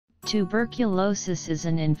Tuberculosis is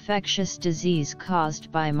an infectious disease caused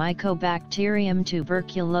by Mycobacterium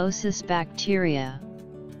tuberculosis bacteria.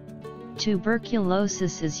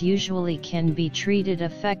 Tuberculosis usually can be treated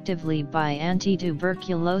effectively by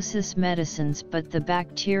anti-tuberculosis medicines, but the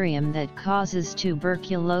bacterium that causes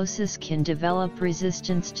tuberculosis can develop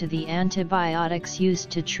resistance to the antibiotics used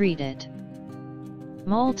to treat it.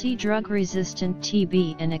 Multidrug-resistant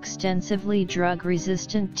TB and extensively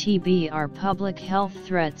drug-resistant TB are public health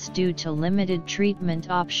threats due to limited treatment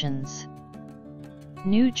options.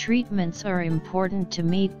 New treatments are important to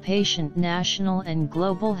meet patient national and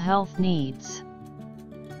global health needs.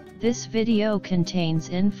 This video contains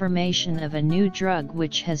information of a new drug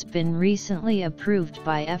which has been recently approved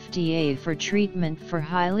by FDA for treatment for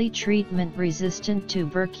highly treatment-resistant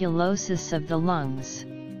tuberculosis of the lungs.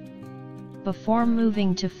 Before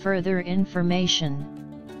moving to further information,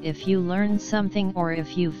 if you learn something or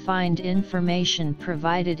if you find information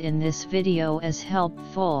provided in this video as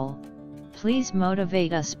helpful, please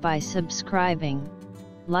motivate us by subscribing,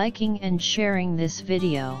 liking and sharing this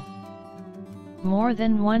video. More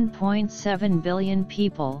than 1.7 billion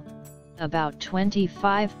people, about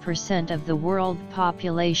 25% of the world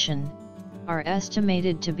population, are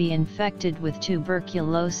estimated to be infected with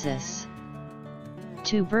tuberculosis.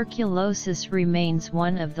 Tuberculosis remains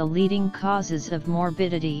one of the leading causes of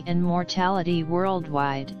morbidity and mortality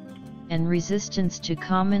worldwide, and resistance to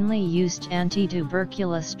commonly used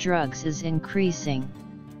anti-tuberculous drugs is increasing.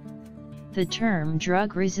 The term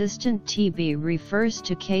drug-resistant TB refers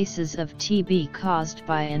to cases of TB caused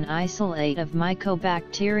by an isolate of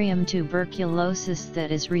Mycobacterium tuberculosis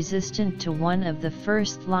that is resistant to one of the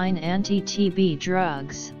first-line anti-TB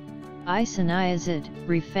drugs: isoniazid,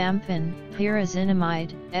 rifampin,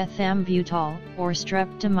 pyrazinamide, ethambutol, or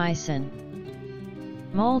streptomycin.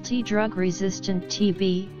 Multidrug-resistant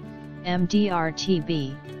TB,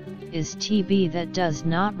 MDR-TB, is TB that does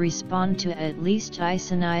not respond to at least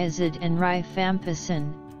isoniazid and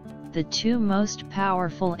rifampicin, the two most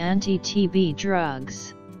powerful anti-TB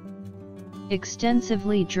drugs.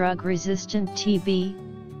 Extensively drug-resistant TB,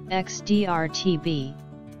 XDR-TB,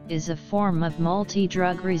 is a form of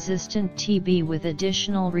multi-drug-resistant TB with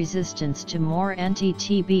additional resistance to more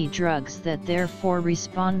anti-TB drugs that therefore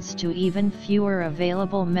responds to even fewer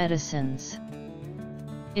available medicines.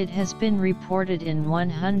 It has been reported in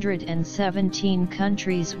 117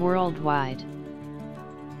 countries worldwide.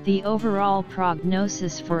 The overall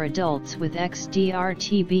prognosis for adults with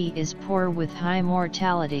XDR-TB is poor with high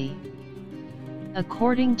mortality.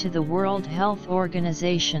 According to the World Health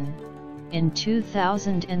Organization, in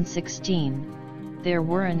 2016, there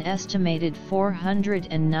were an estimated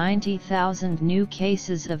 490,000 new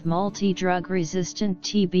cases of multi-drug-resistant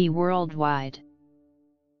TB worldwide.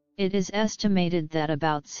 It is estimated that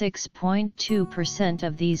about 6.2%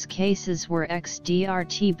 of these cases were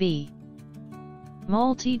XDR-TB.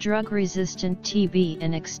 Multi-drug-resistant TB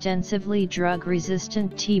and extensively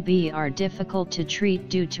drug-resistant TB are difficult to treat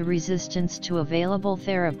due to resistance to available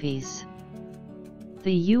therapies.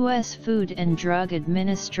 The U.S. Food and Drug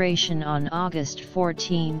Administration on August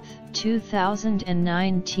 14,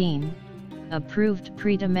 2019, approved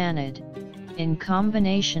Pretomanid, in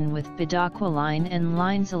combination with bedaquiline and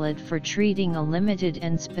linezolid for treating a limited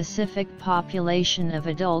and specific population of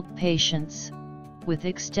adult patients, with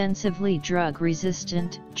extensively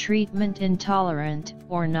drug-resistant, treatment-intolerant,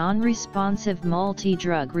 or non-responsive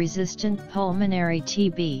multi-drug-resistant pulmonary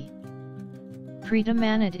TB.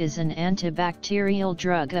 Pretomanid is an antibacterial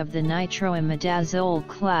drug of the nitroimidazole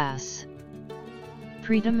class.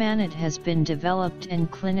 Pretomanid has been developed and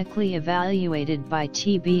clinically evaluated by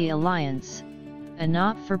TB Alliance, a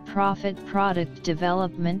not-for-profit product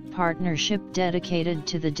development partnership dedicated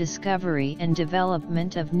to the discovery and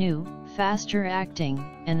development of new, faster-acting,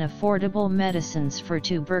 and affordable medicines for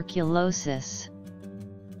tuberculosis.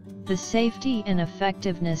 The safety and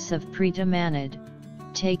effectiveness of Pretomanid,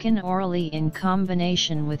 taken orally in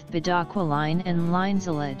combination with bedaquiline and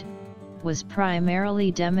linezolid, was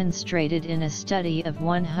primarily demonstrated in a study of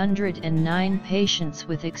 109 patients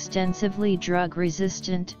with extensively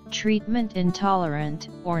drug-resistant, treatment-intolerant,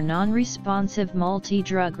 or non-responsive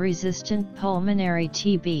multi-drug-resistant pulmonary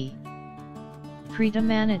TB.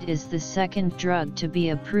 Pretomanid is the second drug to be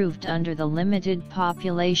approved under the Limited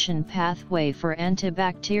Population Pathway for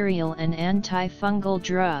Antibacterial and Antifungal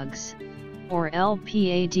Drugs, or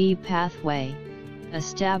LPAD pathway,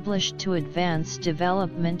 established to advance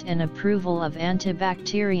development and approval of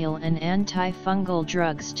antibacterial and antifungal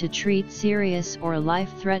drugs to treat serious or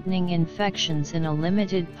life-threatening infections in a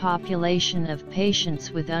limited population of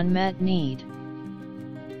patients with unmet need.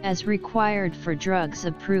 As required for drugs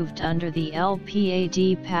approved under the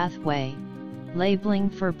LPAD pathway, labeling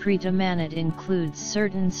for Pretomanid includes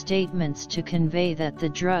certain statements to convey that the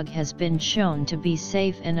drug has been shown to be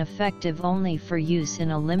safe and effective only for use in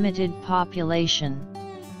a limited population.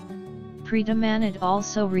 Pretomanid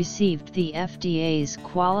also received the FDA's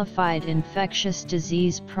Qualified Infectious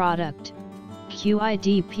Disease Product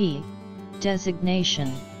 (QIDP)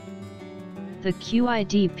 designation. The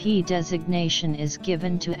QIDP designation is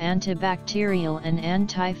given to antibacterial and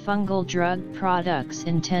antifungal drug products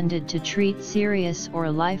intended to treat serious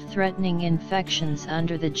or life-threatening infections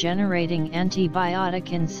under the Generating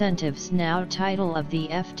Antibiotic Incentives Now title of the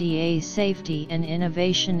FDA Safety and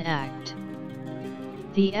Innovation Act.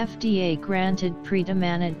 The FDA granted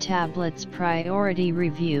Pretomanid tablets priority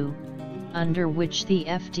review, under which the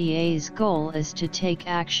FDA's goal is to take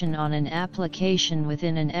action on an application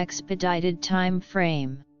within an expedited time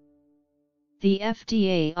frame. The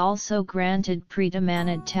FDA also granted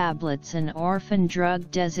Pretomanid tablets an orphan drug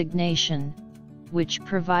designation, which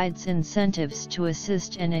provides incentives to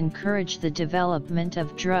assist and encourage the development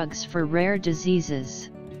of drugs for rare diseases.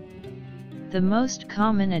 The most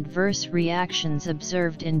common adverse reactions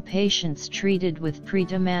observed in patients treated with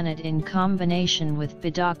Pretomanid in combination with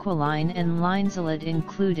bedaquiline and linezolid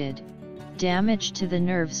included damage to the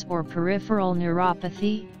nerves or peripheral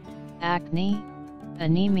neuropathy, acne,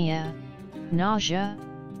 anemia, nausea,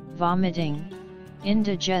 vomiting,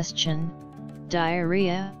 indigestion,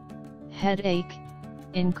 diarrhea, headache,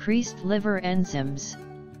 increased liver enzymes,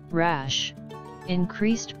 rash,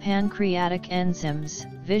 increased pancreatic enzymes,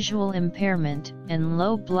 visual impairment, and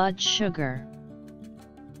low blood sugar.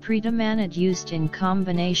 Pretomanid used in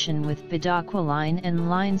combination with bedaquiline and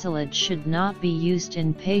linezolid should not be used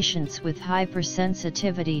in patients with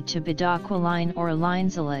hypersensitivity to bedaquiline or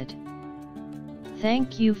linezolid.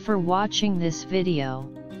 Thank you for watching this video.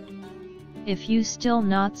 If you still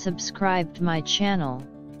not subscribed my channel,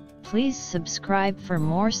 please subscribe for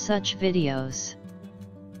more such videos.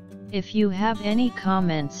 If you have any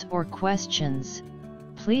comments or questions,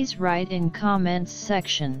 please write in comments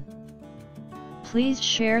section. Please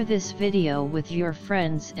share this video with your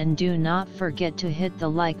friends and do not forget to hit the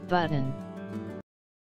like button.